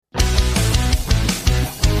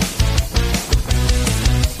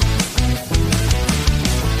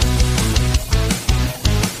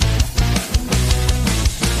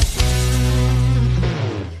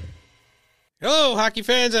Hello, hockey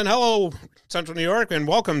fans, and hello, Central New York, and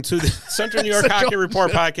welcome to the Central New York Hockey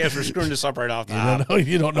Report podcast. We're screwing this up right off the top.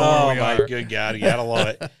 You don't know where we are. Oh, my good God. You got to love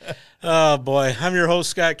it. Oh, boy. I'm your host,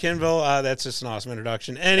 Scott Kinville. That's just an awesome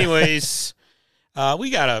introduction. Anyways, we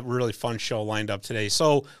got a really fun show lined up today.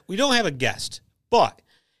 So we don't have a guest, but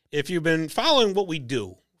if you've been following what we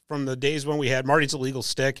do from the days when we had Marty's Illegal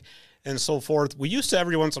Stick and so forth, we used to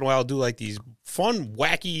every once in a while do like these fun,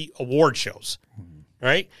 wacky award shows,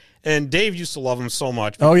 right? And Dave used to love them so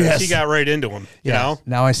much because he got right into them, you know?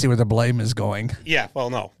 Now I see where the blame is going. Yeah,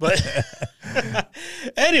 well, no. But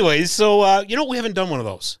anyways, so, we haven't done one of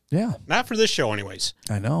those. Yeah. Not for this show anyways.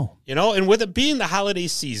 I know. And with it being the holiday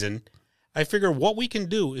season, I figure what we can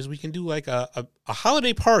do is we can do like a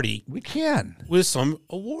holiday party. We can. With some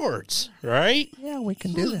awards, right? Yeah, we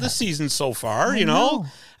can do that. The season so far, you know.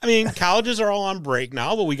 I mean, colleges are all on break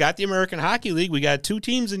now, but we got the American Hockey League. We got two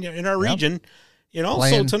teams in our region. You know,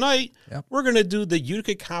 playing. So tonight we're going to do the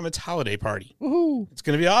Utica Comets holiday party. Woohoo. It's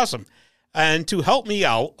going to be awesome. And to help me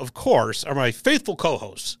out, of course, are my faithful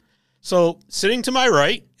co-hosts. So sitting to my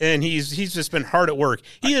right, and he's just been hard at work.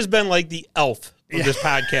 He has been like the elf of this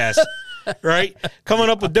podcast, right? Coming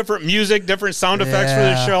up with different music, different sound effects for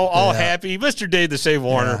the show, all happy. Mr. Dave the Save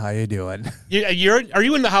Warner. Yeah, how you doing? Are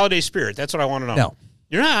you in the holiday spirit? That's what I want to know. No.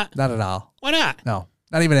 You're not? Not at all. Why not? No,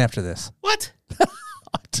 not even after this. What?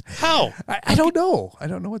 How? I don't know. I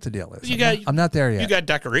don't know what the deal is. I'm not there yet. You got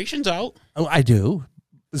decorations out. Oh, I do.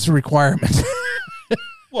 It's a requirement.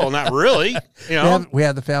 Well, not really. You know, we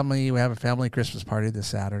have the family. We have a family Christmas party this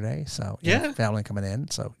Saturday. So family coming in.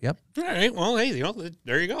 So All right. Well, hey,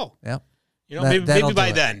 there you go. Yep. Maybe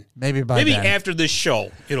by then. Maybe after this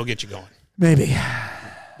show, it'll get you going. Maybe.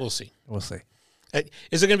 We'll see. We'll see.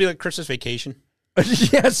 Is it going to be like Christmas Vacation?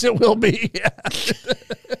 Yes, it will be.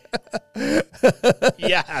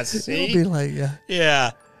 Yeah, see? It'll be like,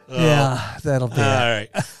 yeah. Yeah, that'll be all right.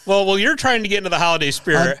 Well, you're trying to get into the holiday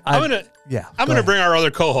spirit. I'm gonna bring our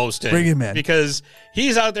other co-host in. Bring him in because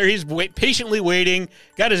he's out there. He's patiently waiting.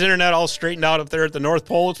 Got his internet all straightened out up there at the North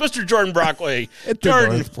Pole. It's Mr. Jordan Brockway.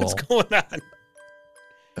 Jordan, what's going on?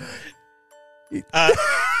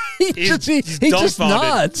 He just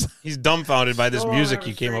nods. He's dumbfounded by this music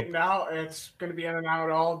you came up. Now it's going to be in and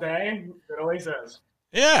out all day. It always is.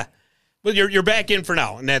 Yeah, but you're back in for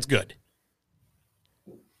now, and that's good.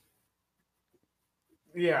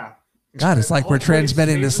 Yeah. God, it's like we're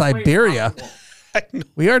transmitting to Siberia.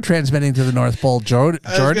 We are transmitting to the North Pole, Jordy.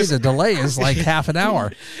 The delay is like half an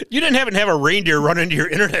hour. You didn't happen to have a reindeer run into your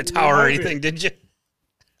internet tower or anything, did you?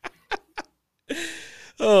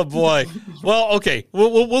 Oh, boy. Well, okay.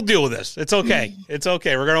 We'll deal with this. It's okay. It's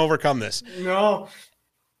okay. We're going to overcome this. No.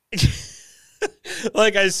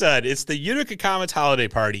 Like I said, it's the Utica Comets holiday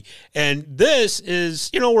party. And this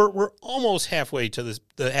is, we're almost halfway to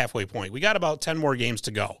the halfway point. We got about 10 more games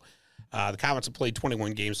to go. The Comets have played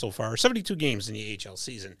 21 games so far, 72 games in the AHL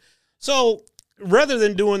season. So rather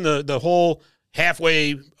than doing the whole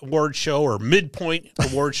halfway award show or midpoint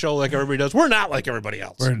award show like everybody does, we're not like everybody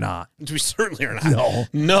else. We're not. We certainly are not.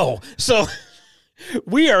 No. So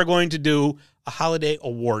we are going to do a holiday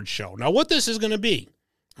award show. Now, what this is going to be,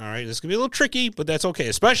 all right, this is going to be a little tricky, but that's okay,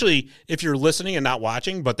 especially if you're listening and not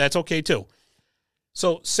watching, but that's okay too.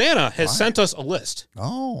 So Santa has sent us a list.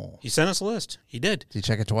 Oh. He sent us a list. He did. Did you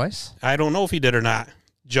check it twice? I don't know if he did or not.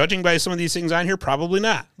 Judging by some of these things on here, probably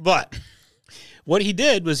not. But what he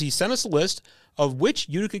did was he sent us a list of which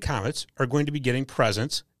Utica Comets are going to be getting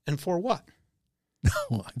presents and for what.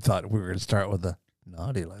 I thought we were going to start with the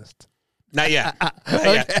naughty list. Not yet.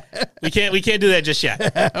 Yet. We can't do that just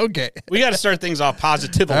yet. Okay. We got to start things off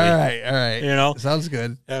positively. All right. Sounds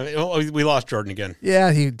good. We lost Jordan again.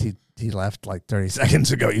 Yeah, he left like 30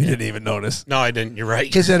 seconds ago. You didn't even notice. No, I didn't. You're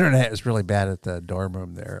right. His internet is really bad at the dorm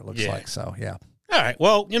room there, it looks like. So, yeah. All right.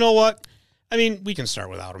 Well, you know what? I mean, we can start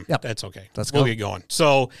without him. Yep. That's okay. We'll get going.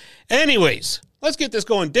 So, anyways, let's get this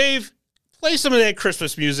going. Dave, play some of that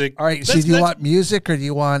Christmas music. All right. So do you want music or do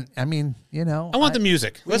you want, I want the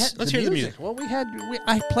music. Let's hear the music. Well,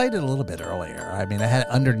 I played it a little bit earlier. I mean, I had it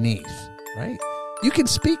underneath, right? You can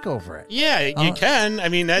speak over it. Yeah, you can. I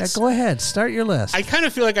mean, that's... go ahead. Start your list. I kind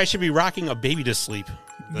of feel like I should be rocking a baby to sleep.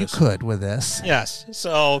 You could with this. Yes.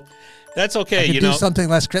 So, that's okay. I could do something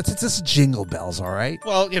less Christmas. It's just jingle bells, all right?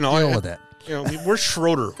 Well, deal with it. We're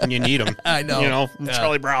Schroeder when you need them. I know.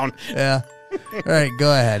 Charlie Brown. Yeah. All right,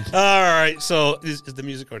 go ahead. All right, so is the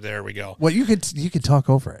music, there we go. Well, you could talk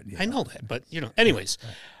over it. I know that, but, anyways.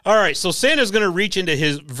 All right, so Santa's going to reach into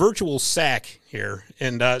his virtual sack here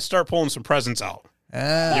and start pulling some presents out.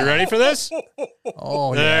 You ready for this?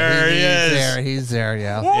 Oh, There he is. He's there,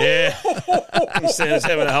 yeah. Yeah. Santa's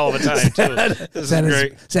having a hell of a time, too. This is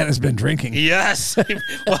great. Santa's been drinking. Yes.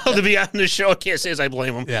 Well, to be on the show, I can't say as I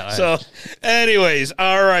blame him. Yeah. So, anyways,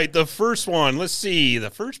 all right, the first one. Let's see. The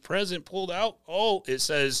first present pulled out. Oh, it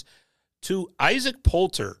says, to Isaac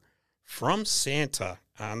Poulter from Santa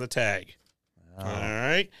on the tag. Oh. All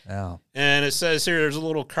right. Yeah. And it says here, there's a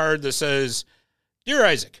little card that says, Dear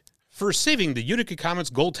Isaac, for saving the Utica Comets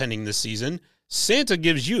goaltending this season, Santa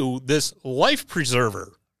gives you this life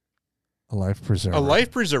preserver. A life preserver. A life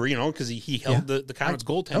preserver, because he held the Comets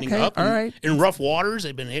goaltending up in rough waters.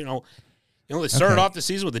 They've been, they started off the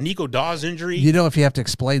season with the Nico Dawes injury. If you have to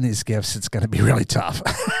explain these gifts, it's going to be really tough.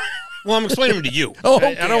 Well, I'm explaining them to you.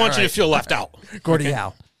 Okay, I don't want you to feel left out. Gordie okay?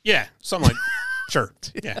 Howe. Yeah, something like, sure.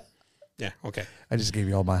 Yeah. Yeah, okay. I just gave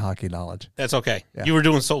you all my hockey knowledge. That's okay. Yeah. You were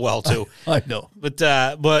doing so well, too. I know.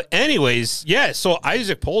 But anyways, yeah, so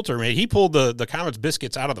Isaac Poulter, man, he pulled the Comets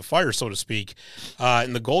biscuits out of the fire, so to speak,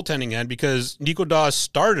 in the goaltending end because Nico Dawes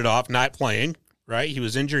started off not playing, right? He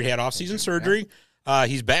was injured. He had off-season surgery.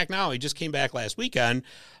 He's back now. He just came back last weekend.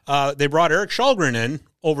 They brought Eric Shalgren in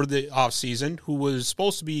over the offseason, who was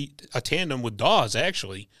supposed to be a tandem with Dawes,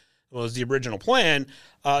 actually. Was the original plan.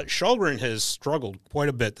 Shalgren has struggled quite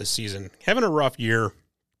a bit this season, having a rough year.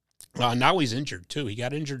 Now he's injured, too. He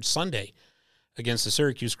got injured Sunday against the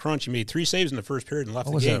Syracuse Crunch. He made 3 saves in the first period and left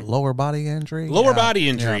the game. Was it lower body injury? Lower body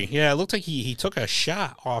injury. Yeah, it looked like he took a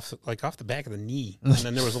shot off the back of the knee, and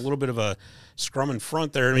then there was a little bit of a scrum in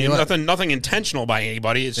front there. I mean, nothing intentional by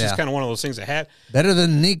anybody. It's just kind of one of those things that had better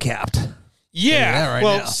than kneecapped. Yeah,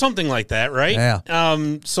 now. Something like that, right?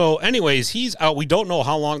 Yeah. So, anyways, he's out. We don't know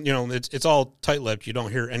how long. It's all tight-lipped. You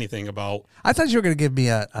don't hear anything about. I thought you were going to give me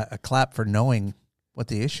a clap for knowing what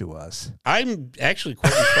the issue was. I'm actually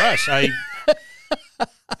quite impressed.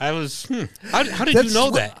 I was. How did you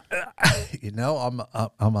know that?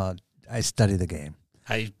 I study the game.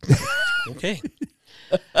 Okay.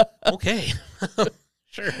 Okay.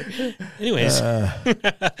 Sure. Anyways,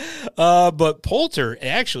 but Poulter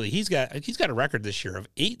actually he's got a record this year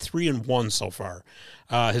of 8-3-1 so far.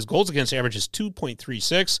 His goals against average is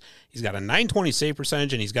 2.36. He's got a .920 save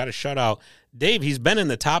percentage and he's got a shutout. Dave, he's been in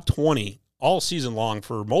the top 20 all season long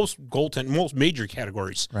for most major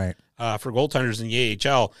categories. Right. For goaltenders in the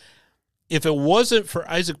AHL. If it wasn't for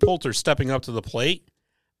Isaac Poulter stepping up to the plate,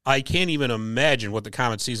 I can't even imagine what the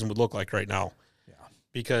Comets season would look like right now.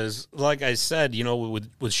 Because, like I said,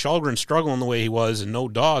 with Shalgren struggling the way he was and no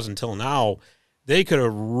Dawes until now, they could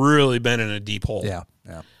have really been in a deep hole. Yeah.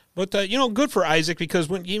 But, good for Isaac because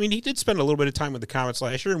he did spend a little bit of time with the Comets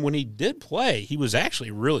last year, and when he did play, he was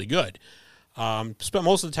actually really good. Spent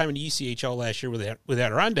most of the time in the ECHL last year with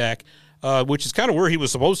Adirondack, which is kind of where he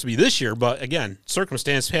was supposed to be this year. But, again,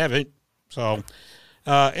 circumstances haven't. So,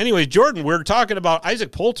 anyways, Jordan, we're talking about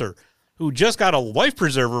Isaac Poulter, who just got a life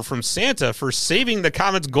preserver from Santa for saving the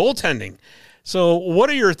Comets goaltending. So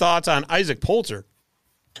what are your thoughts on Isaac Poulter?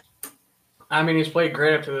 I mean, he's played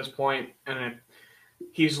great up to this point, and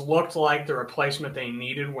he's looked like the replacement they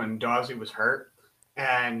needed when Dawsey was hurt.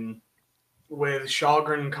 And with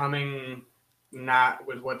Shalgren coming not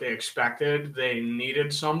with what they expected, they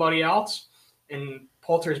needed somebody else, and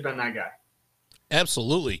Poulter's been that guy.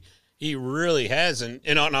 Absolutely. He really has. And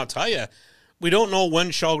I'll tell you, we don't know when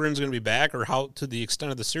Shalgren's going to be back or how to the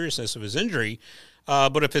extent of the seriousness of his injury.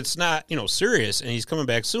 But if it's not, serious and he's coming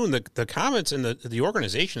back soon, the Comets and the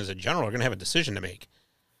organization as a general are going to have a decision to make.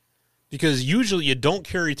 Because usually you don't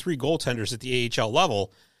carry 3 goaltenders at the AHL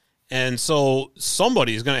level. And so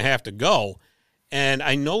somebody is going to have to go. And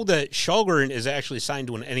I know that Shalgren is actually signed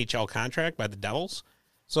to an NHL contract by the Devils.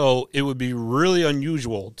 So it would be really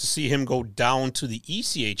unusual to see him go down to the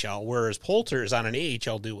ECHL, whereas Poulter is on an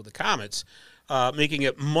AHL deal with the Comets, making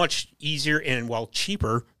it much easier and,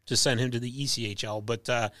 cheaper to send him to the ECHL. But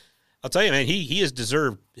I'll tell you, man, he has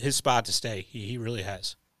deserved his spot to stay. He really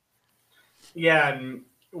has. Yeah, and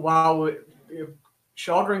while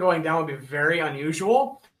Shalgren going down would be very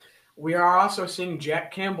unusual, we are also seeing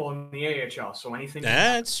Jack Campbell in the AHL. So anything.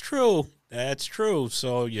 That's true. That's true.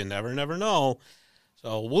 So you never know.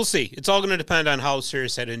 So we'll see. It's all going to depend on how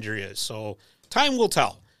serious that injury is. So time will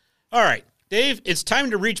tell. All right, Dave, it's time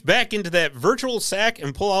to reach back into that virtual sack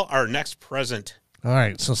and pull out our next present. All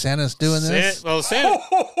right, so Santa's doing this?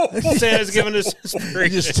 Santa's giving us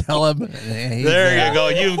inspiration. Just tell him. There you go.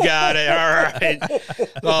 You've got it. All right.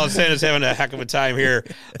 Oh, Santa's having a heck of a time here.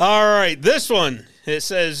 All right, this one, it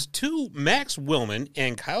says, to Max Willman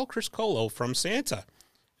and Kyle Criscolo from Santa.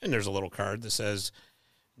 And there's a little card that says,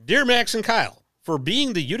 Dear Max and Kyle, for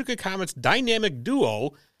being the Utica Comets dynamic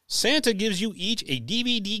duo, Santa gives you each a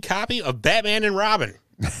DVD copy of Batman and Robin.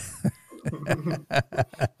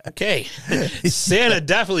 Okay. Santa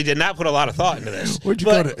definitely did not put a lot of thought into this. Where'd you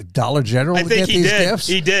go to Dollar General to get these gifts?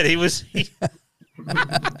 He did.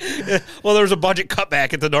 Well, there was a budget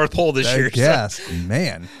cutback at the North Pole this year. Yes, so.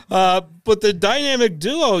 Man. But the dynamic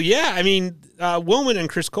duo, yeah, I mean, Willman and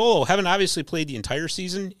Chris Colo haven't obviously played the entire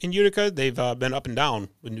season in Utica. They've been up and down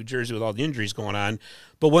with New Jersey with all the injuries going on.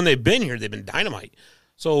 But when they've been here, they've been dynamite.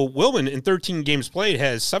 So Willman, in 13 games played,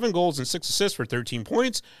 has 7 goals and 6 assists for 13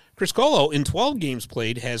 points. Chris Colo, in 12 games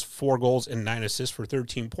played, has 4 goals and 9 assists for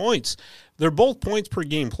 13 points. They're both points per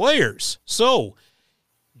game players. So,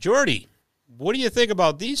 Jordy, what do you think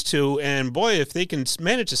about these two? And, boy, if they can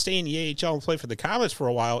manage to stay in the AHL and play for the Comets for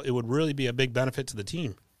a while, it would really be a big benefit to the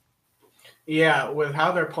team. Yeah, with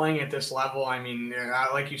how they're playing at this level, I mean,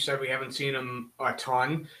 like you said, we haven't seen them a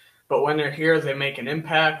ton. But when they're here, they make an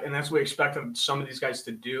impact, and that's what we expected some of these guys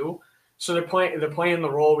to do. So they're playing the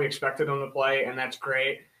role we expected them to play, and that's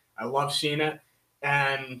great. I love seeing it.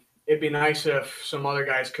 And it'd be nice if some other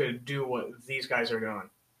guys could do what these guys are doing.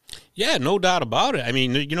 Yeah, no doubt about it. I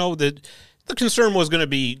mean, you know, the concern was going to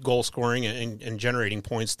be goal scoring and generating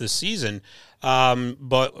points this season.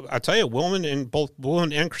 But I tell you, both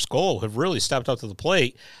Willman and Chris Colo have really stepped up to the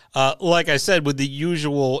plate. Like I said, with the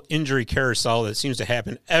usual injury carousel that seems to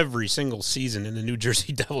happen every single season in the New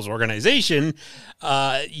Jersey Devils organization.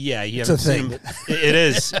 Yeah, you haven't seen them. It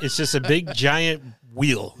is. It's just a big giant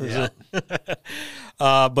wheel. Yeah.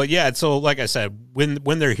 But yeah, so like I said,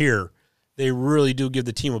 when they're here, they really do give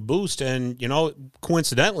the team a boost. And, you know,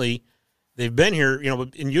 coincidentally, they've been here, you know,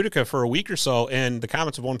 in Utica for a week or so, and the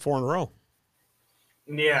Comets have won 4 in a row.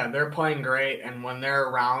 Yeah, they're playing great, and when they're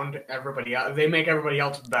around everybody else, they make everybody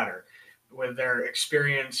else better with their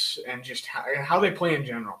experience and just how they play in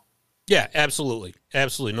general. Yeah, absolutely.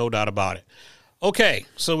 Absolutely, no doubt about it. Okay,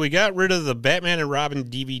 so we got rid of the Batman and Robin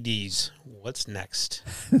DVDs. What's next?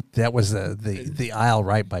 That was the aisle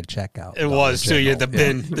right by checkout. It was, too. You had the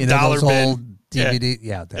bin, the dollar bin. Old DVD,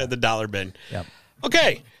 yeah the dollar bin. Yep.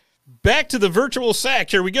 Okay, back to the virtual sack.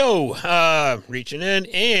 Here we go. Reaching in,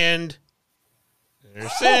 and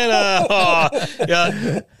there's Santa. Oh,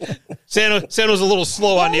 yeah. Santa was a little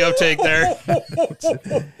slow on the uptake there.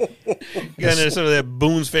 Got some of that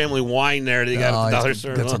Boone's family wine there. They got the dollar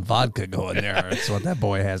store. Got some vodka going there. That's what that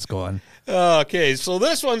boy has going. Okay, so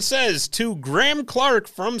this one says, to Graham Clark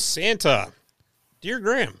from Santa. Dear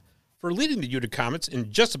Graham, for leading the Utica Comets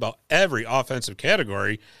in just about every offensive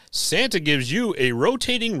category, Santa gives you a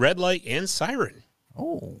rotating red light and siren.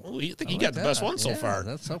 Oh, you think you got the best one so far?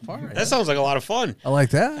 That's so far. That sounds like a lot of fun. I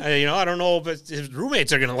like that. You know, I don't know if his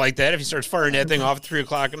roommates are going to like that if he starts firing that thing off at 3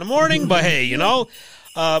 o'clock in the morning. But hey, you know.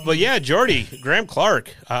 But yeah, Jordy, Graham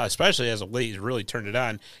Clark, especially as of late, he's really turned it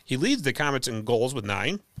on. He leads the Comets in goals with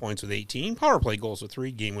 9, points with 18, power play goals with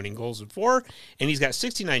 3, game-winning goals with 4, and he's got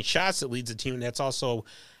 69 shots that leads the team, and that's also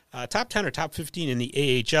top 10 or top 15 in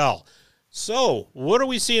the AHL. So, what are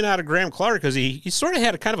we seeing out of Graham Clark? Because he sort of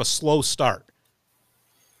had a kind of a slow start.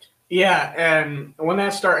 Yeah, and when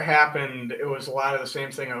that start happened, it was a lot of the same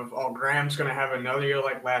thing of, Graham's going to have another year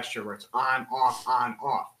like last year where it's on, off, on,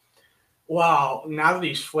 off. Well, now that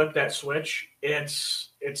he's flipped that switch, it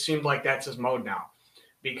seems like that's his mode now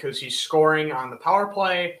because he's scoring on the power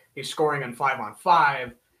play, he's scoring on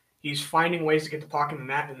 5-on-5, he's finding ways to get the puck in the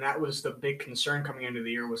net, and that was the big concern coming into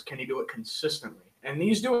the year was can he do it consistently? And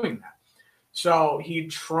he's doing that. So he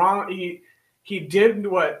did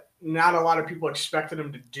what not a lot of people expected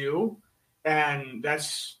him to do, and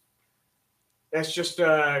that's just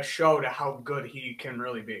a show to how good he can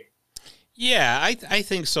really be. Yeah, I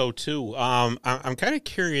think so too. I'm kind of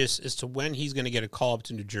curious as to when he's going to get a call up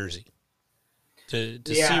to New Jersey to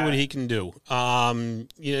see what he can do.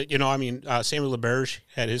 You know, I mean, Samuel LeBerge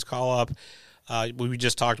had his call up. We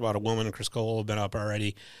just talked about a woman, and Chris Cole have been up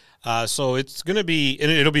already. So it's going to be, and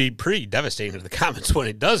it'll be pretty devastating to the Comets when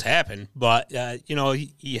it does happen. But you know,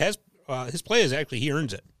 he has his play is actually he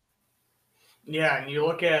earns it. Yeah, and you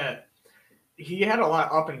look at he had a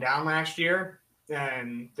lot up and down last year.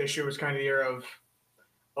 And this year was kind of the year of,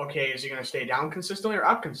 okay, is he going to stay down consistently or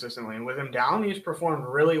up consistently? And with him down, he's performed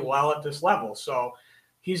really well at this level. So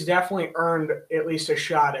he's definitely earned at least a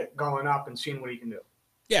shot at going up and seeing what he can do.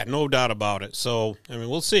 Yeah, no doubt about it. So, I mean,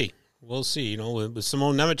 we'll see. We'll see. You know, with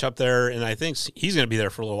Simone Nemec up there, and I think he's going to be there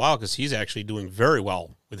for a little while because he's actually doing very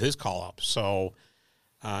well with his call-up. So,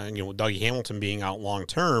 you know, with Dougie Hamilton being out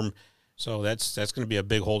long-term, so that's going to be a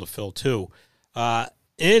big hole to fill too.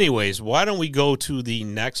 Anyways, why don't we go to the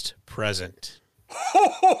next present?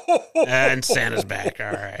 And Santa's back.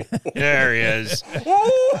 All right. There he is.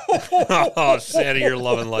 Oh, Santa, you're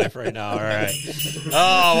loving life right now. All right.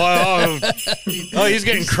 Oh, he's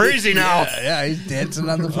getting crazy now. Yeah, he's dancing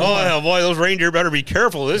on the floor. Oh, boy, those reindeer better be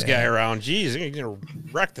careful of this guy around. Jeez, he's going to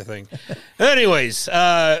wreck the thing. Anyways,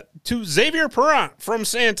 to Xavier Perrant from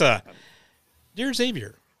Santa. Dear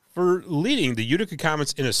Xavier, for leading the Utica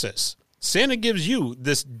Comets in assists, Santa gives you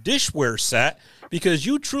this dishware set because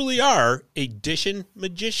you truly are a dishin'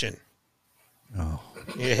 magician. Oh.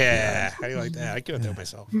 Yeah. How do you like that? I couldn't do it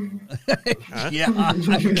myself. Huh? Yeah.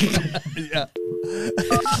 Yeah.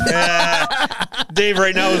 Dave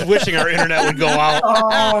right now is wishing our internet would go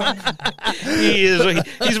out. He's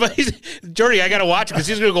Jordy, I got to watch it because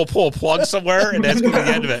he's going to go pull a plug somewhere, and that's going to be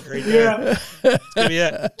the end of it right there. Yeah. That's going to be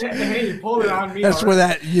it. Hey, you pulled it on me. That's where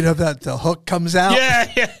that, the hook comes out.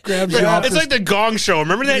 Yeah. Grabs you off It's like the Gong Show.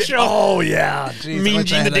 Remember that show? Oh, yeah. Jeez, Mean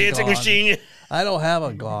Gene, the dancing machine. I don't have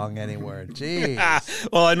a gong anywhere. Jeez.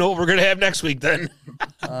 Well, I know what we're going to have next week then.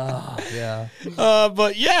 Yeah.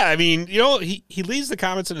 But yeah, I mean, he leads the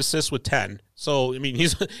Comets in assists with 10. So I mean,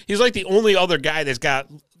 he's like the only other guy that's got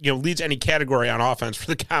leads any category on offense for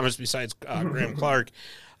the Comets besides Graham Clark.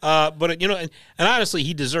 But and honestly,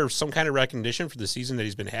 he deserves some kind of recognition for the season that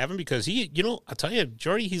he's been having because I'll tell you,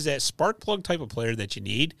 Jordy, he's that spark plug type of player that you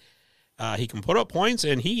need. He can put up points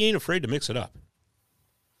and he ain't afraid to mix it up.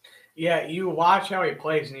 Yeah, you watch how he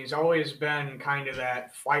plays, and he's always been kind of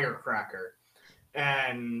that firecracker.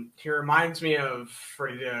 And he reminds me of, for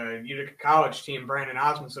the Utica College team, Brandon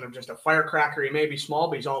Osmondson, of just a firecracker. He may be small,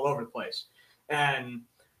 but he's all over the place. And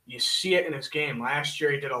you see it in his game. Last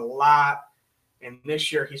year he did a lot, and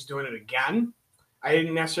this year he's doing it again. I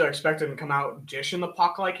didn't necessarily expect him to come out dishing the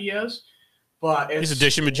puck like he is, but he's a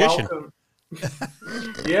dishing magician.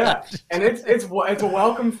 Yeah, and it's a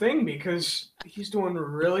welcome thing because he's doing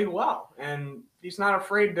really well, and he's not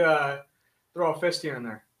afraid to throw a fist here and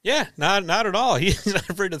there. Yeah, not at all. He's not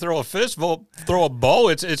afraid to throw a fist, throw a bow.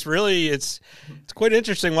 It's quite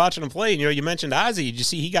interesting watching him play. And, you mentioned Ozzy. Did you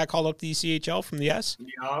see he got called up to the ECHL from the S?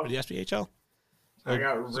 Yeah, or the SPHL. I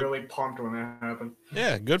got really pumped when that happened.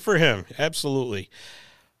 Yeah, good for him. Absolutely.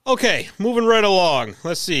 Okay, moving right along.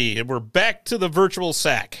 Let's see. We're back to the virtual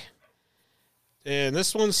sack. And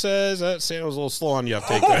this one says, Santa was a little slow on the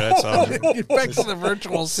uptake there. That's all. Get back to the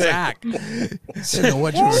virtual sack.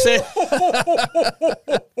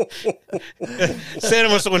 Santa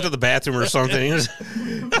must have went to the bathroom or something. He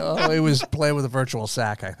was playing with a virtual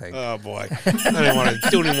sack, I think. Oh, boy. I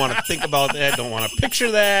don't even want to think about that. Don't want to picture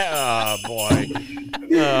that. Oh, boy.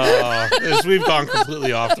 We've gone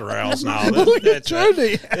completely off the rails now.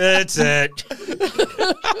 That's it.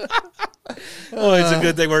 Oh, it's a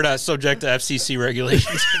good thing we're not subject to FCC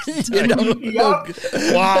regulations.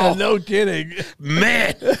 Wow. No kidding.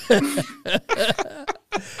 Man.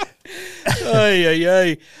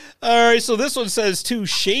 Ay. All right, so this one says to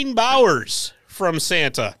Shane Bowers from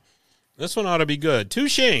Santa. This one ought to be good. To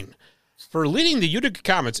Shane, for leading the Utica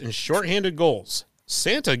Comets in shorthanded goals,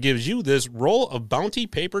 Santa gives you this roll of Bounty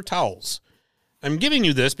paper towels. I'm giving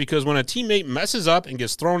you this because when a teammate messes up and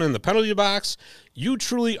gets thrown in the penalty box, you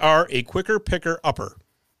truly are a quicker picker upper.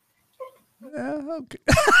 Okay.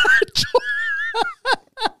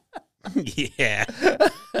 Yeah.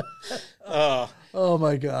 Oh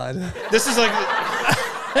my God. This is like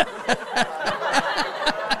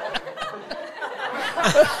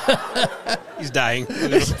he's dying.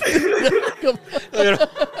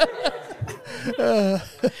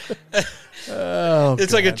 Oh,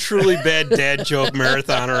 it's God. like a truly bad dad joke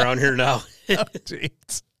marathon around here now. Oh,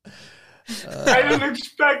 jeez. I didn't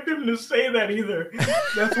expect him to say that either.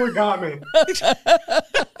 That's what got me.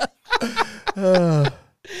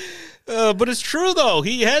 But it's true, though.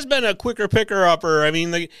 He has been a quicker picker-upper. I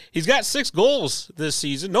mean, he's got 6 goals this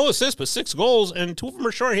season. No assists, but 6 goals, and 2 of them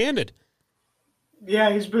are shorthanded.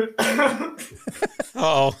 Yeah, he's been...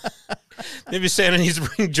 Uh-oh. Maybe Santa needs to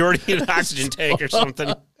bring Jordy an oxygen tank or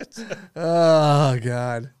something. Oh,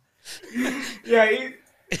 God. Yeah,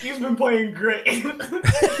 he's been playing great.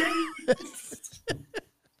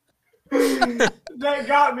 That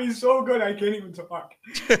got me so good I can't even talk.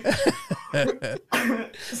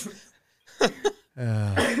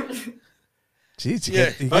 Jeez, you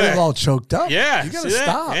get it all choked up. Yeah, you gotta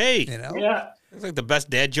stop. Hey, Yeah. It's like the best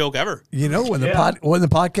dad joke ever. When the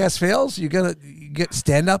podcast fails, you get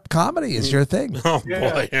stand up comedy is your thing. Oh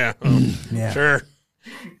boy, yeah. Yeah. Sure.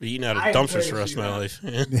 Be eating out of dumpsters for the rest of my life.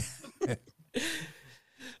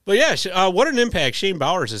 But yeah, what an impact Shane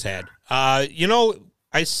Bowers has had. I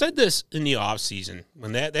said this in the offseason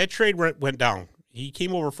when that trade went down. He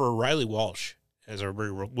came over for Riley Walsh, as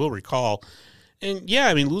everybody will recall. And yeah,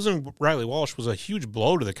 I mean, losing Riley Walsh was a huge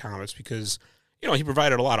blow to the Comets because, he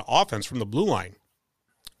provided a lot of offense from the blue line.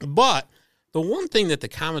 But the one thing that the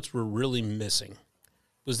Comets were really missing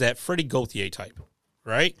was that Freddie Gauthier type,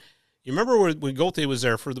 right? You remember when Gauthier was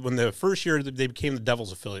there when the first year they became the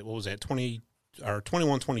Devils affiliate? What was that,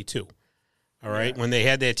 21-22? All right, when they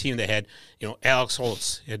had that team, they had Alex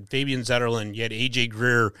Holtz, you had Fabian Zetterlund, you had AJ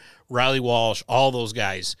Greer, Riley Walsh, all those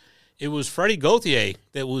guys. It was Freddie Gauthier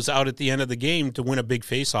that was out at the end of the game to win a big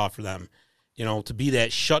faceoff for them. To be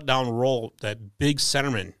that shutdown role, that big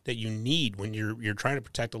centerman that you need when you're trying to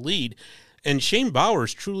protect a lead. And Shane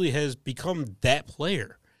Bowers truly has become that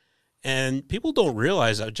player. And people don't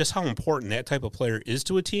realize just how important that type of player is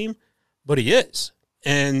to a team, but he is.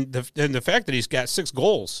 And the fact that he's got 6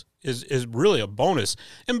 goals is really a bonus.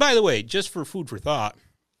 And by the way, just for food for thought,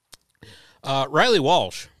 Riley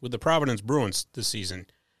Walsh with the Providence Bruins this season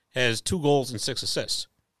has 2 goals and 6 assists.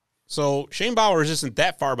 So Shane Bowers isn't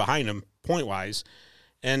that far behind him point-wise.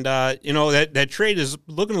 And, that trade is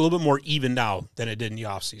looking a little bit more even now than it did in the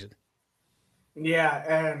offseason. Yeah,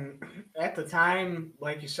 and at the time,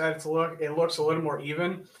 like you said, it looks a little more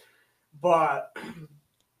even. But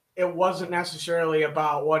it wasn't necessarily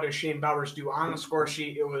about what does Shane Bowers do on the score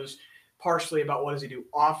sheet. It was partially about what does he do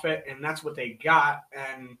off it, and that's what they got.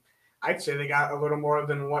 And I'd say they got a little more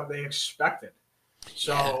than what they expected.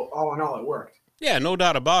 So all in all, it worked. Yeah, no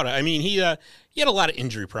doubt about it. I mean, he had a lot of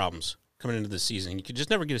injury problems coming into the season. You could just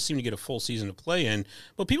never seem to get a full season to play in.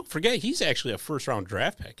 But people forget he's actually a first-round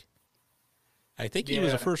draft pick. I think he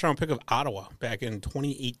was a first-round pick of Ottawa back in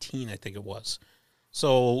 2018, I think it was.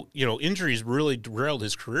 So, injuries really derailed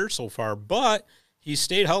his career so far, but he's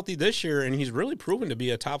stayed healthy this year, and he's really proven to be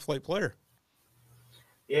a top-flight player.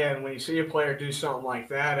 Yeah, and when you see a player do something like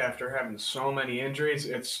that after having so many injuries,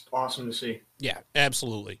 it's awesome to see. Yeah,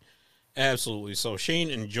 absolutely. Absolutely. So, Shane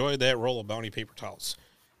enjoyed that roll of Bounty paper towels.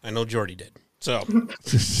 I know Jordy did. So,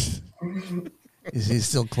 is he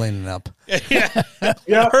still cleaning up? Yeah.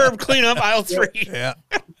 Herb, clean up aisle 3. Yeah.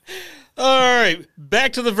 All right,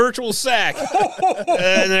 back to the virtual sack.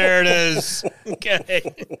 And there it is.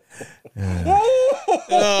 Okay.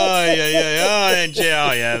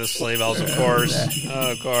 The sleigh bells, of course.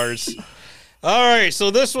 Of course. All right, so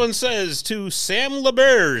this one says to Sam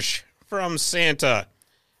LaBerge from Santa.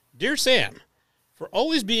 Dear Sam, for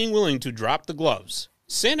always being willing to drop the gloves,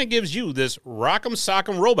 Santa gives you this Rock'em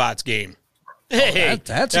Sock'em Robots game. Hey,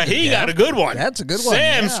 that's he got a good one. That's a good one.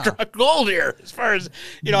 Sam struck gold here. As far as,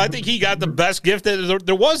 I think he got the best gift that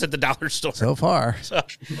there was at the dollar store. So far. So,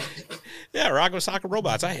 yeah, Rock'em Sock'em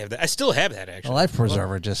Robots. I have that. I still have that, actually. The life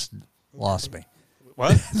preserver just lost me.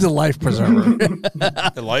 What? The life preserver.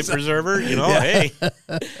 The life preserver, hey.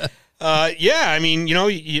 I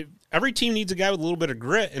mean, every team needs a guy with a little bit of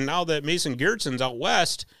grit, and now that Mason Garrettson's out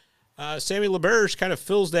west, Sammy LaBerge kind of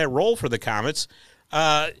fills that role for the Comets.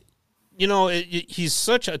 He's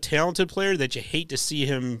such a talented player that you hate to see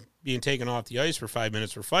him being taken off the ice for 5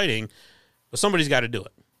 minutes for fighting, but somebody's got to do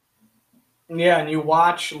it. Yeah, and you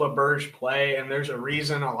watch LaBerge play, and there's a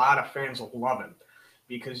reason a lot of fans love him,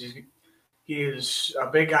 because he is a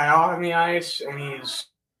big guy out on the ice, and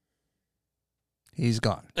he's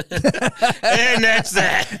gone. And that's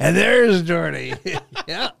that. And there's Jordy.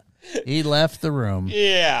 Yeah. He left the room.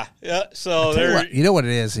 Yeah. So you know what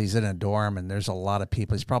it is? He's in a dorm, and there's a lot of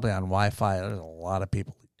people. He's probably on Wi-Fi. There's a lot of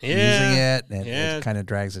people using it, and it kind of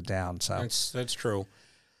drags it down. So that's true.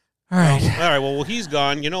 All right. All right. Well, he's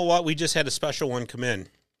gone. You know what? We just had a special one come in.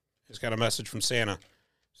 He's got a message from Santa.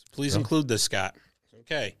 So please include this, Scott.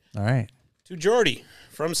 Okay. All right. To Jordy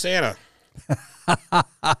from Santa.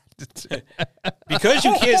 Because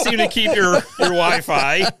you can't seem to keep your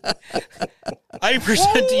Wi-Fi, I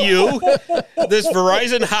present to you this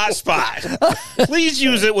Verizon hotspot. Please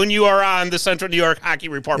use it when you are on the Central New York Hockey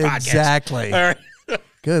Report podcast. Exactly. All right.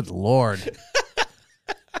 Good Lord.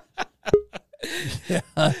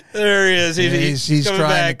 There he is. He's coming trying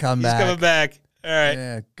back. to come back. He's coming back. All right.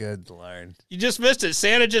 Yeah, good Lord. You just missed it.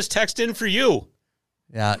 Santa just texted in for you.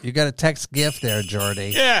 Yeah, you got a text gift there,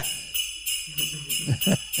 Jordy. Yeah.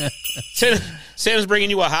 Santa's bringing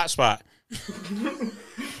you a hotspot.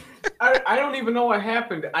 I don't even know what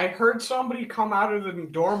happened. I heard somebody come out of the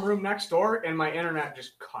dorm room next door, and my internet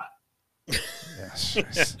just cut.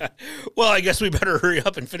 Yes. Well, I guess we better hurry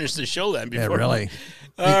up and finish the show then. Yeah, really.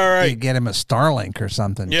 All right. You get him a Starlink or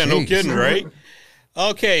something. Yeah, Jeez. No kidding, right?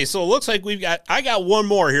 Okay, so it looks like I got one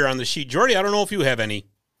more here on the sheet. Jordy, I don't know if you have any.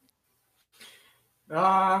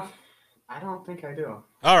 I don't think I do.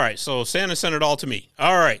 All right, so Santa sent it all to me.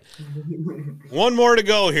 All right. One more to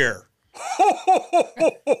go here.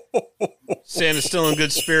 Santa's still in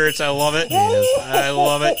good spirits. I love it. I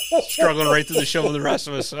love it. Struggling right through the show with the rest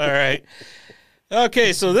of us. All right.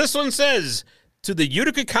 Okay, so this one says, to the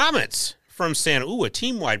Utica Comets from Santa. Ooh, a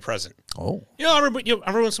team-wide present. Oh. Every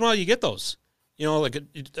once in a while you get those. Like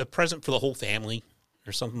a present for the whole family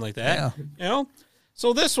or something like that. Yeah.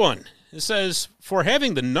 So this one, it says, for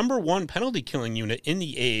having the #1 penalty killing unit in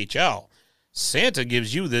the AHL, Santa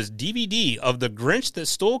gives you this DVD of The Grinch That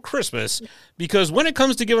Stole Christmas because when it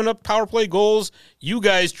comes to giving up power play goals, you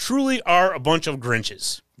guys truly are a bunch of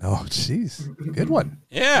Grinches. Oh, jeez. Good one.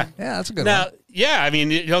 Yeah. Yeah, that's a good one. Yeah, I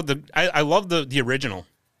mean, I love the original,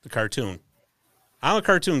 the cartoon. I'm a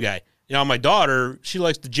cartoon guy. My daughter, she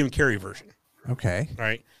likes the Jim Carrey version. Okay.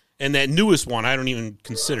 Right? And that newest one, I don't even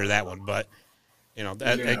consider that one, but,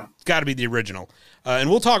 that's got to be the original. And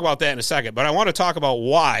we'll talk about that in a second, but I want to talk about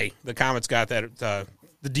why the Comets got that the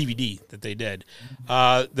DVD that they did.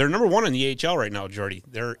 They're #1 in the AHL right now, Jordy.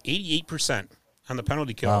 They're 88% on the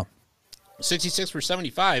penalty kill. Wow. 66 for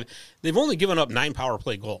 75. They've only given up 9 power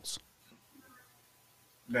play goals.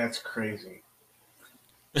 That's crazy.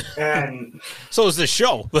 And so is this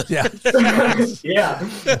show. Yeah.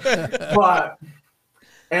 yeah.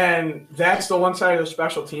 And that's the one side of the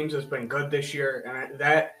special teams that's been good this year. And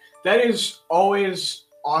that is always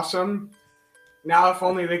awesome. Now, if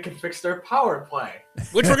only they could fix their power play.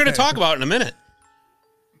 Which we're going to talk about in a minute.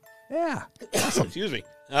 Yeah. Excuse me.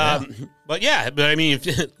 But I mean,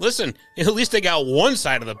 listen, at least they got one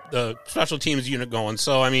side of the special teams unit going.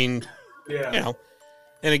 So, I mean, yeah.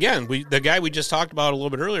 And again, the guy we just talked about a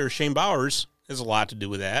little bit earlier, Shane Bowers, has a lot to do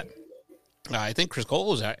with that. I think Chris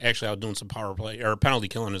Cole is actually out doing some power play or penalty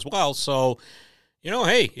killing as well. So,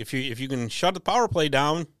 hey, if you can shut the power play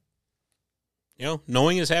down,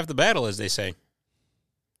 knowing is half the battle, as they say.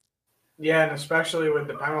 Yeah, and especially with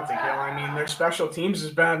the penalty kill. I mean, their special teams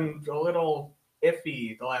has been a little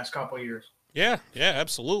iffy the last couple of years. Yeah,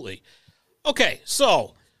 absolutely. Okay,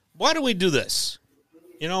 so why do we do this?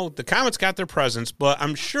 The Comets got their presents, but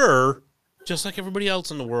I'm sure, just like everybody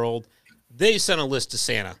else in the world, they sent a list to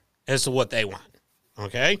Santa as to what they want.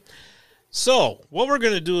 Okay? So what we're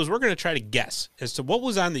going to do is we're going to try to guess as to what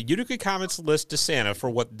was on the Utica Comets list to Santa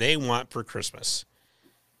for what they want for Christmas.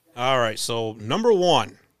 All right, so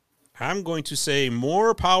 #1, I'm going to say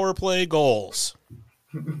more power play goals.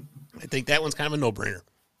 I think that one's kind of a no-brainer.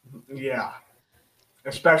 Yeah,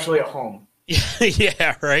 especially at home.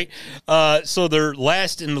 Yeah, right. So they're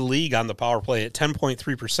last in the league on the power play at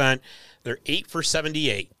 10.3%. They're 8 for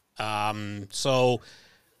 78. So,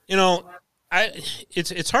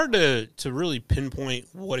 it's hard to really pinpoint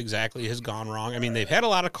what exactly has gone wrong. I mean, they've had a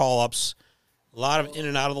lot of call-ups, a lot of in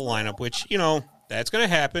and out of the lineup, which, that's going to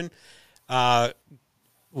happen.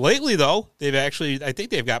 Lately, though, I think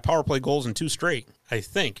they've got power play goals in 2 straight, I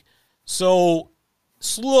think. So,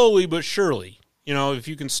 slowly but surely, if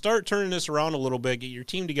you can start turning this around a little bit, get your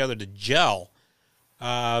team together to gel,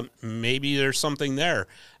 maybe there's something there.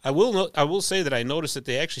 I will say that I noticed that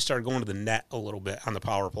they actually started going to the net a little bit on the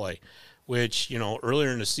power play, which, earlier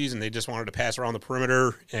in the season, they just wanted to pass around the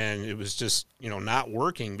perimeter, and it was just, not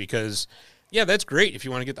working because, yeah, that's great if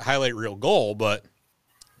you want to get the highlight reel goal, but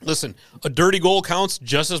listen, a dirty goal counts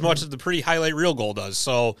just as much as the pretty highlight reel goal does.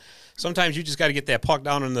 So sometimes you just got to get that puck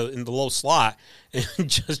down in the low slot and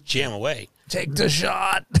just jam away. Take the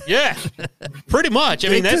shot. Yeah, pretty much. I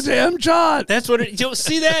mean, that's the damn shot. That's what it. You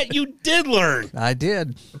see that? You did learn. I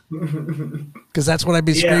did. Because that's what I'd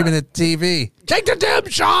be screaming at TV. Take the damn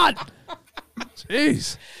shot.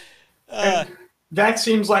 Jeez. That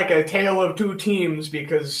seems like a tale of two teams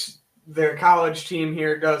because their college team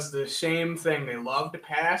here does the same thing. They love to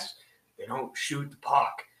pass. They don't shoot the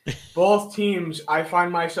puck. Both teams, I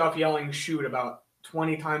find myself yelling shoot about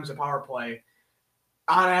 20 times a power play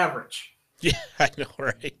on average. Yeah, I know,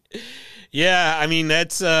 right? Yeah, I mean,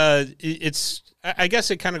 that's I guess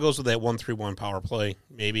it kind of goes with that 1-3-1 power play.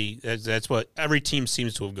 Maybe that's what every team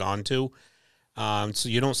seems to have gone to. So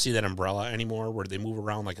you don't see that umbrella anymore where they move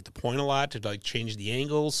around like at the point a lot to like change the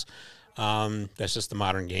angles. That's just the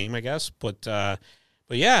modern game, I guess. But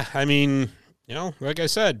yeah, I mean, like I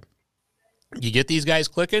said, you get these guys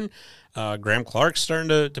clicking. Graham Clark's starting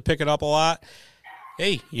to pick it up a lot.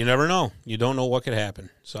 Hey, you never know. You don't know what could happen.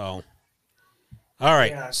 So, all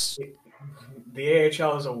right. Yeah, the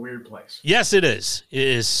AHL is a weird place. Yes, it is. It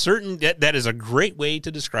is certain that is a great way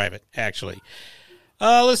to describe it, actually.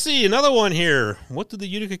 Let's see. Another one here. What do the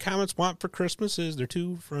Utica Comets want for Christmas? Is there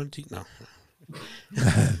 2 front teeth? No.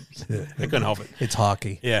 I couldn't help it. It's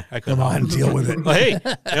hockey. Yeah, I couldn't. Come on, deal with it. Well, hey,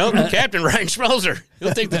 Captain Ryan Schmelzer,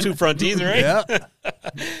 he'll take the 2 front teeth, right?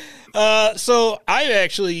 Yeah. So I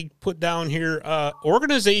actually put down here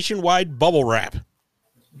organization-wide bubble wrap.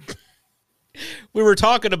 we were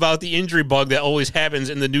talking about the injury bug that always happens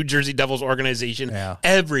in the New Jersey Devils organization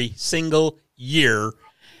every single year.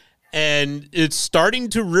 And it's starting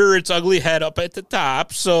to rear its ugly head up at the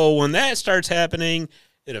top. So when that starts happening,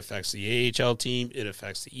 it affects the AHL team. It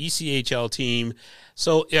affects the ECHL team.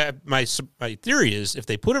 So my theory is if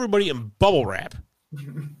they put everybody in bubble wrap,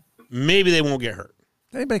 maybe they won't get hurt.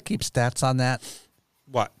 Anybody keep stats on that?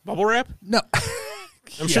 What, bubble wrap? No.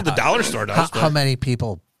 I'm sure the dollar store does. How many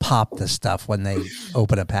people pop the stuff when they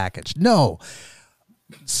open a package? No.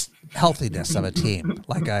 Healthiness of a team,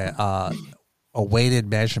 like a weighted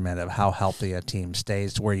measurement of how healthy a team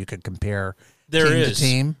stays, to where you could compare team to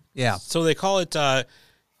team. Yeah. So they call it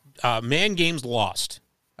man games lost.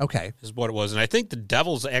 Okay. Is what it was. And I think the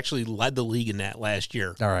Devils actually led the league in that last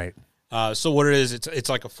year. All right. So what it is, it's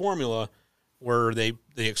like a formula where they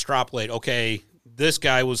extrapolate, okay, this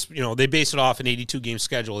guy was, they base it off an 82-game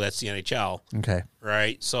schedule. That's the NHL. Okay.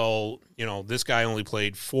 Right? So, this guy only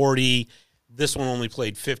played 40. This one only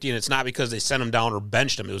played 50, and it's not because they sent him down or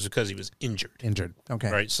benched him. It was because he was injured.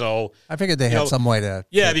 Okay. Right? So I figured they had some way to...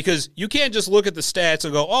 Yeah, because you can't just look at the stats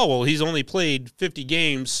and go, oh, well, he's only played 50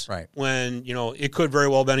 games when, it could very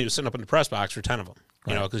well have been he was sitting up in the press box for 10 of them,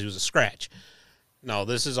 because he was a scratch. No,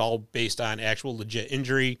 this is all based on actual legit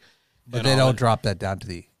injury. But they don't drop that down to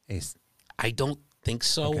the ace. I don't think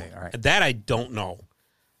so. Okay, all right. That I don't know.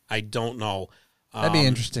 That'd be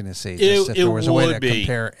interesting to see. If there was a way to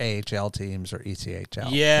compare AHL teams or ECHL.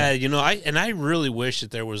 Yeah, I really wish that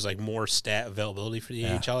there was like more stat availability for the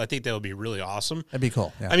AHL. I think that would be really awesome. That'd be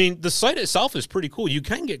cool. Yeah. I mean, the site itself is pretty cool. You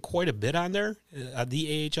can get quite a bit on there at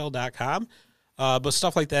theahl.com, but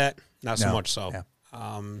stuff like that, not so much so.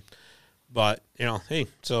 Yeah. But, hey,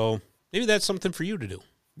 so maybe that's something for you to do.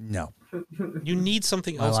 No. You need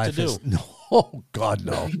something else to do. No. Oh, God,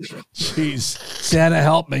 no. Jeez. Santa,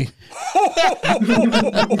 help me.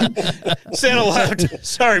 Santa left.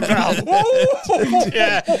 Sorry, pal.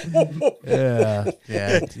 Yeah.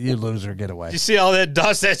 You loser, get away. You see all that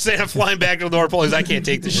dust, that Santa flying back to the North Pole? I can't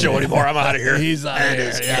take this show anymore. I'm out of here. He's out of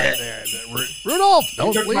here. Yeah. Rudolph,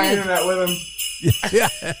 don't took leave. My internet with him.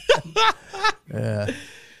 Yeah.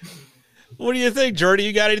 What do you think, Jordy?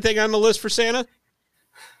 You got anything on the list for Santa?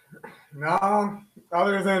 No,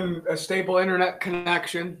 other than a stable internet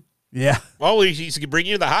connection. Yeah. Well, he's going to bring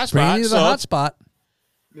you to the hotspot. Bring you to the hotspot.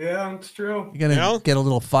 Yeah, that's true. You're going to get a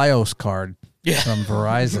little FiOS card from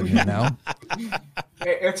Verizon,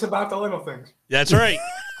 It's about the little things. That's right.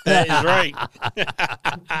 That is right.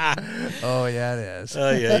 Oh, yeah, it is.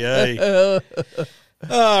 Yeah.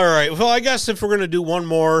 All right. Well, I guess if we're going to do one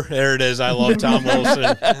more, there it is. I love Tom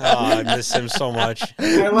Wilson. I miss him so much.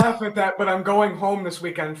 I laugh at that, but I'm going home this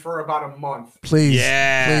weekend for about a month.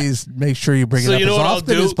 Please make sure you bring it up as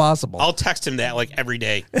often as possible. I'll text him that like every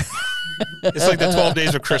day. It's like the 12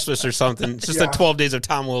 days of Christmas or something. It's just the 12 days of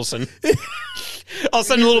Tom Wilson. I'll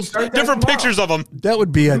send different pictures of him. That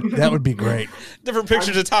would be great. Different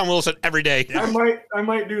pictures of Tom Wilson every day. I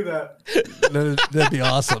might do that. That'd be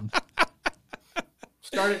awesome.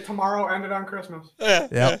 Start it tomorrow, end it on Christmas.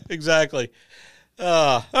 Yeah, exactly.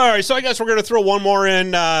 All right, so I guess we're going to throw one more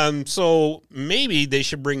in. So maybe they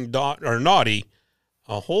should bring Naughty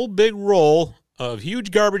a whole big roll of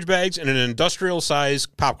huge garbage bags and an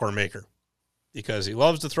industrial-sized popcorn maker, because he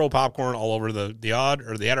loves to throw popcorn all over the Odd,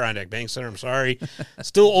 or the Adirondack Bank Center. I'm sorry.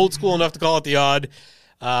 Still old school enough to call it the Odd.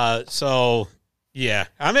 So, yeah.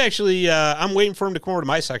 I'm actually I'm waiting for him to come over to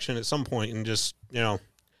my section at some point and just,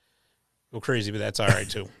 go crazy, but that's all right,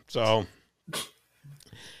 too. So,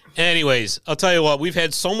 anyways, I'll tell you what. We've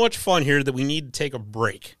had so much fun here that we need to take a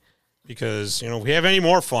break, because, if we have any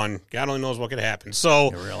more fun, God only knows what could happen.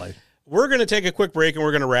 So, we're going to take a quick break, and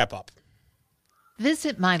we're going to wrap up.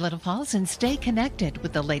 Visit My Little Falls and stay connected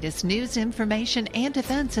with the latest news, information, and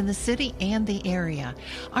events in the city and the area.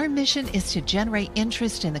 Our mission is to generate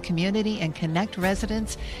interest in the community and connect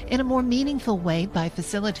residents in a more meaningful way by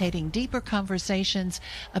facilitating deeper conversations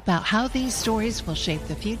about how these stories will shape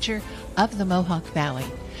the future of the Mohawk Valley.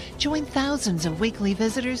 Join thousands of weekly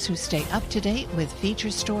visitors who stay up to date with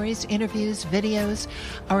feature stories, interviews, videos,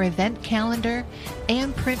 our event calendar,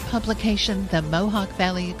 and print publication, The Mohawk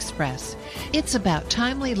Valley Express. It's about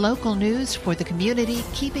timely local news for the community,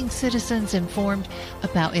 keeping citizens informed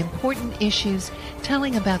about important issues,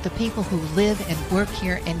 telling about the people who live and work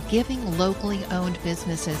here, and giving locally owned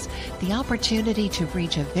businesses the opportunity to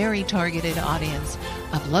reach a very targeted audience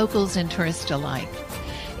of locals and tourists alike.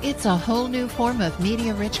 It's a whole new form of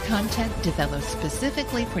media-rich content developed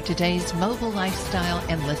specifically for today's mobile lifestyle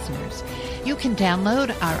and listeners. You can download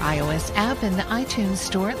our iOS app in the iTunes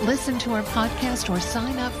Store, listen to our podcast, or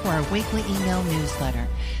sign up for our weekly email newsletter.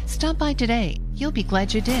 Stop by today. You'll be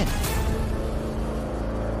glad you did.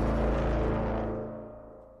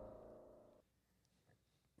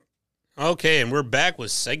 Okay, and we're back with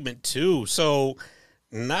segment 2. So,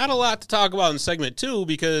 not a lot to talk about in segment 2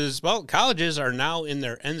 because, well, colleges are now in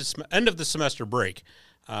their end of the semester break.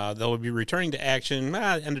 They'll be returning to action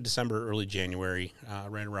end of December, early January,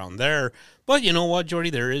 right around there. But you know what,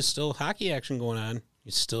 Jordy? There is still hockey action going on.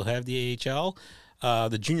 You still have the AHL.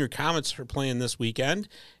 The junior Comets are playing this weekend,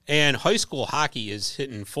 and high school hockey is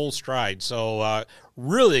hitting full stride. So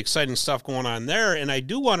really exciting stuff going on there. And I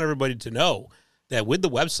do want everybody to know that with the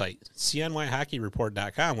website,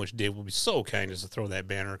 CNYHockeyReport.com, which Dave will be so kind as to throw that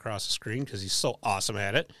banner across the screen because he's so awesome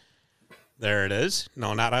at it. There it is.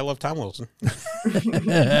 No, not I Love Tom Wilson.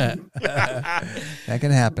 That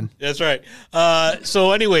can happen. That's right.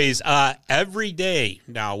 So anyways, every day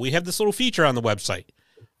now we have this little feature on the website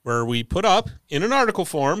where we put up in an article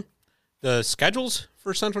form the schedules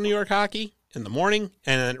for Central New York hockey in the morning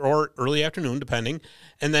or early afternoon, depending.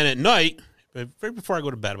 And then at night, right before I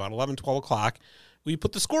go to bed, about 11, 12 o'clock, we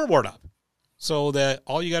put the scoreboard up so that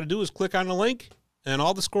all you got to do is click on the link and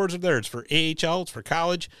all the scores are there. It's for AHL, it's for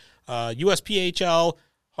college, USPHL,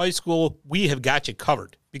 high school. We have got you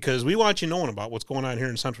covered because we want you knowing about what's going on here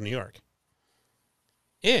in Central New York.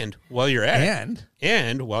 And while you're at it,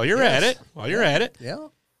 Yeah.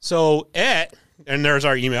 so and there's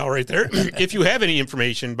our email right there. If you have any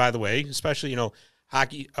information, by the way, especially,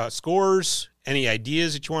 hockey scores, any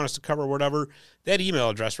ideas that you want us to cover, whatever, that email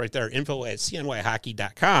address right there,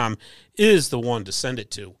 info@cnyhockey.com, is the one to send it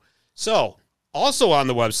to. So also on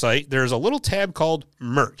the website, there's a little tab called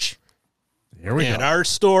merch. Here we go. And our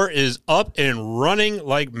store is up and running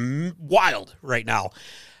like wild right now.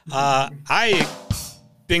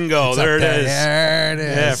 Bingo, It's there up it is. There it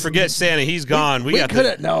is. Yeah, forget Santa, he's gone. You could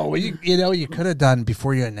have done,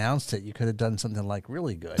 before you announced it, you could have done something like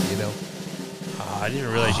really good, I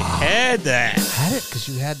didn't realize you had that. I had it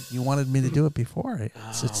because you wanted me to do it before.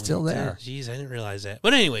 It's still there. Jeez, I didn't realize that.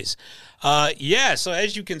 But anyways, so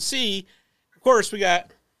as you can see, of course, we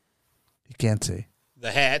got You can't see.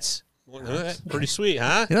 the hats. Pretty sweet,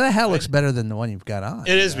 huh? That hat looks better than the one you've got on.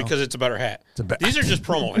 It is because it's a better hat. It's These are just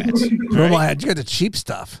promo hats. Promo right? hat. You got the cheap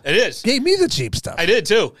stuff. It is. Gave me the cheap stuff. I did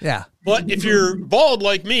too. Yeah. But if you're bald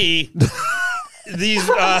like me, these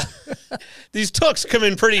tooks come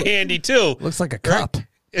in pretty handy too. Looks like a cup.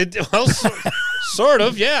 Sort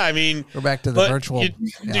of, yeah. I mean, We're back to the virtual.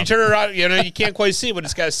 You turn it around, you can't quite see it, but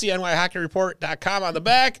it's got CNYHockeyReport.com on the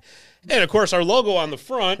back, and of course our logo on the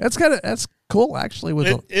front. That's cool, actually.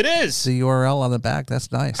 With It is the URL on the back.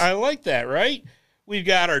 That's nice. I like that. Right? We've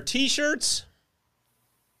got our T-shirts.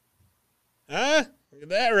 Look at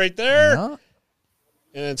that right there, Yeah.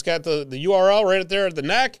 and it's got the URL right there at the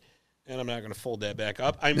neck. And I'm not going to fold that back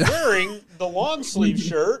up. I'm wearing the long sleeve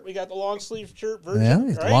shirt. We got the long sleeve shirt version. Yeah,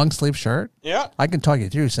 it's right? long sleeve shirt. Yeah. I can talk you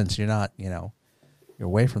through since you're not, you're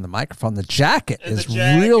away from the microphone. The jacket And is the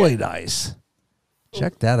jacket. really nice.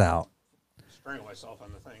 Check that out. Strangle myself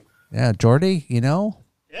on the thing. Yeah, Jordy,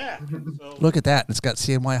 Yeah. So look at that. It's got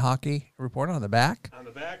CNY Hockey Report on the back. on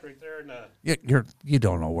the back right there. You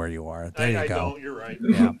don't know where you are. There I you go. don't. You're right.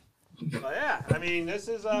 Yeah. But yeah. I mean, this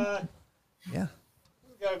is Yeah.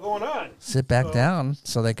 got it going on. Sit back down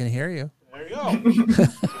so they can hear you. There you go.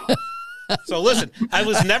 So listen, I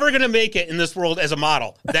was never going to make it in this world as a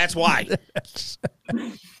model. That's why.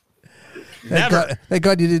 Never. Thank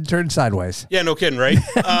God you didn't turn sideways. Yeah, no kidding, right?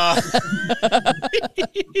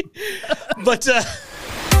 But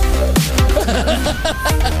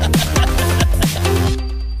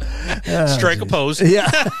strike a pose. Yeah.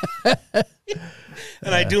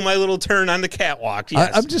 And I do my little turn on the catwalk.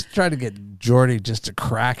 Yes. I'm just trying to get Jordy just to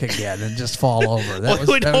crack again and just fall over.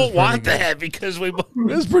 We don't want that because we. It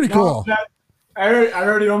was pretty cool. I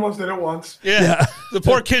already almost did it once. Yeah. The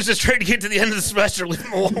poor kid's just trying to get to the end of the semester. Leave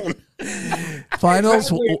him alone.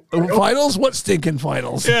 Finals. What stinking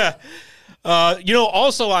finals? Yeah.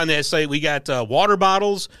 Also on that site, we got water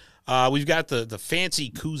bottles. We've got the fancy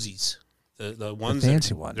koozies. The ones.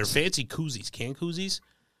 Fancy ones. They're fancy koozies. Can koozies?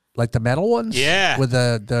 Like the metal ones? Yeah. With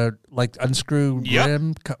the like unscrew Yep.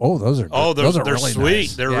 rim. Oh, those are those are they're really sweet.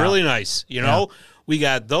 nice. They're Yeah. really nice. We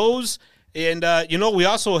got those. And, we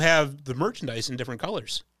also have the merchandise in different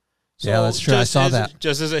colors. So Yeah, that's true. I saw that.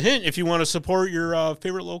 Just as a hint, if you want to support your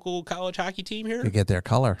favorite local college hockey team here, You get their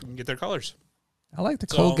color. you can get their colors. I like the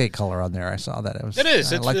Colgate color on there. I saw that. It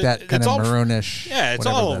is. I like that kind it's of all- maroonish. Yeah, it's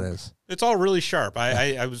whatever all that is. It's all really sharp.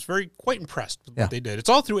 I was quite impressed with Yeah. what they did. It's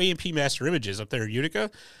all through A&P Master Images up there in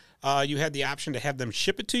Utica. You had the option to have them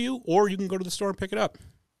ship it to you, or you can go to the store and pick it up.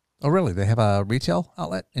 Oh, really? They have a retail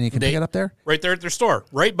outlet, and you can pick it up there? Right there at their store,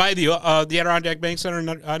 right by the Adirondack Bank Center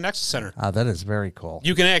and Nexus Center. That is very cool.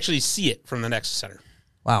 You can actually see it from the Nexus Center.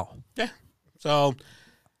 Wow. Yeah. So,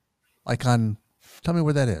 Like on Tell me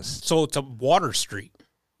where that is. So it's a Water Street.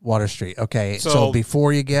 Water Street. Okay. So So-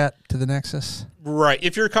 before you get to the Nexus? Right.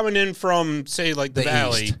 If you're coming in from, say, like the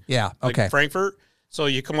Valley. East. Yeah. Like Okay. Frankfurt. So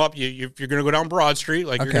you come up, you're going to go down Broad Street,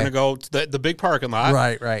 like you're Okay. going to go to the big parking lot.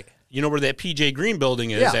 Right. You know where that PJ Green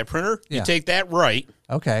building is, Yeah. that printer? Yeah. You take that right,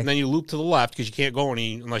 Okay. and then you loop to the left because you can't go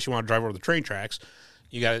any unless you want to drive over the train tracks.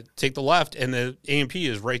 You got to take the left, and the A&P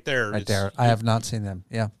is right there. Right there. I have not seen them.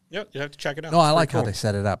 Yeah. Yep, you have to check it out. No, I It's like pretty how they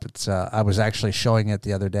set it up. It's I was actually showing it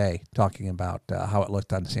the other day, talking about how it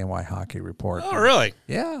looked on the CNY Hockey Report. Oh, really?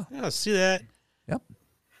 Yeah. Yeah, see that? Yep.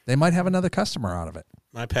 They might have another customer out of it.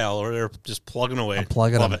 My pal, or they're just plugging away. I'm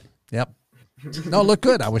plugging Love them. it. Yep. No, it looked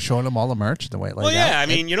good. I was showing them all the merch, the way it laid Well, yeah, out.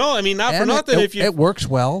 I mean, not for And nothing. It, If you it works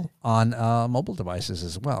well on mobile devices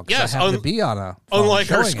as well. 'Cause Yes, I have to be on a phone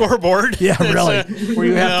unlike our showing it. scoreboard. Yeah, It's, really. Where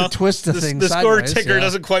you have to twist the thing The score sideways, ticker yeah.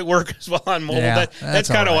 doesn't quite work as well on mobile. Yeah, That's that's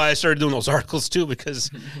kind of all right. why I started doing those articles too,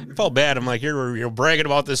 because I felt bad. I'm like, you're bragging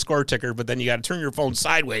about this score ticker, but then you got to turn your phone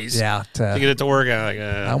sideways Yeah. to get it to work. I'm like,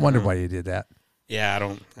 I wonder why you did that. Yeah, I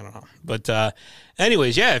don't know. But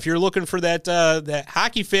anyways, yeah, if you're looking for that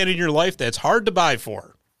hockey fan in your life that's hard to buy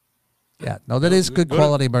for, Yeah. No, that is good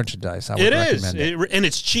quality merchandise. I would it is, recommend it. and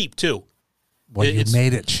it's cheap too. Well, you it's-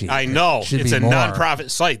 made it cheap. I know It should it's be a more.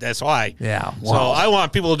 nonprofit site. That's why. Yeah. So Wow. I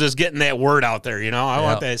want people just getting that word out there. I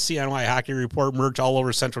want Yeah. that CNY Hockey Report merch all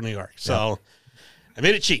over Central New York. So I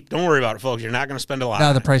made it cheap. Don't worry about it, folks. You're not going to spend a lot. No,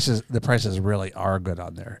 on the it. prices really are good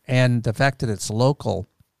on there, and the fact that it's local.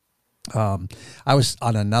 I was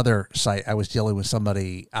on another site. I was dealing with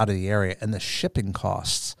somebody out of the area, and the shipping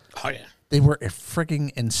costs, Oh yeah, they were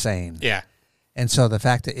frigging insane. yeah. And so the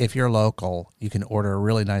fact that if you're local, you can order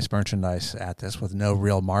really nice merchandise at this with no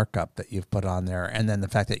real markup that you've put on there, and then the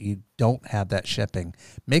fact that you don't have that shipping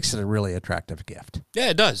makes it a really attractive gift. Yeah,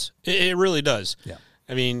 it does. It really does. Yeah.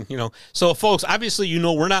 I mean, so folks, obviously,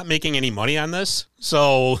 we're not making any money on this.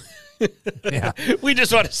 So Yeah. we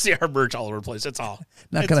just want to see our merch all over the place. That's all.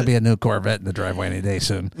 Not going to be a new Corvette in the driveway any day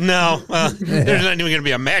soon. No, there's not even going to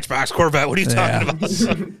be a Matchbox Corvette. What are you talking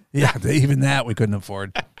about? Yeah, even that we couldn't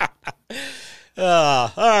afford. All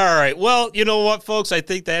right. Well, you know what, folks? I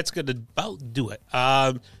think that's going to about do it.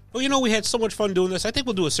 Well, we had so much fun doing this. I think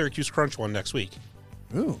we'll do a Syracuse Crunch one next week.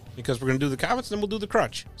 Ooh. Because we're going to do the Comets, and then we'll do the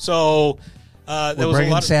Crunch. So there We're was a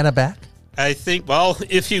bringing lot. Santa back? I think, well,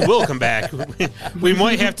 if he will come back, we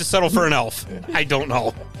might have to settle for an elf. I don't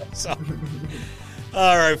know. So,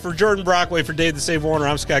 all right. For Jordan Brockway, for Dave the Save Warner,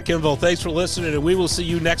 I'm Scott Kimball. Thanks for listening, and we will see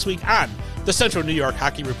you next week on the Central New York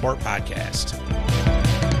Hockey Report podcast.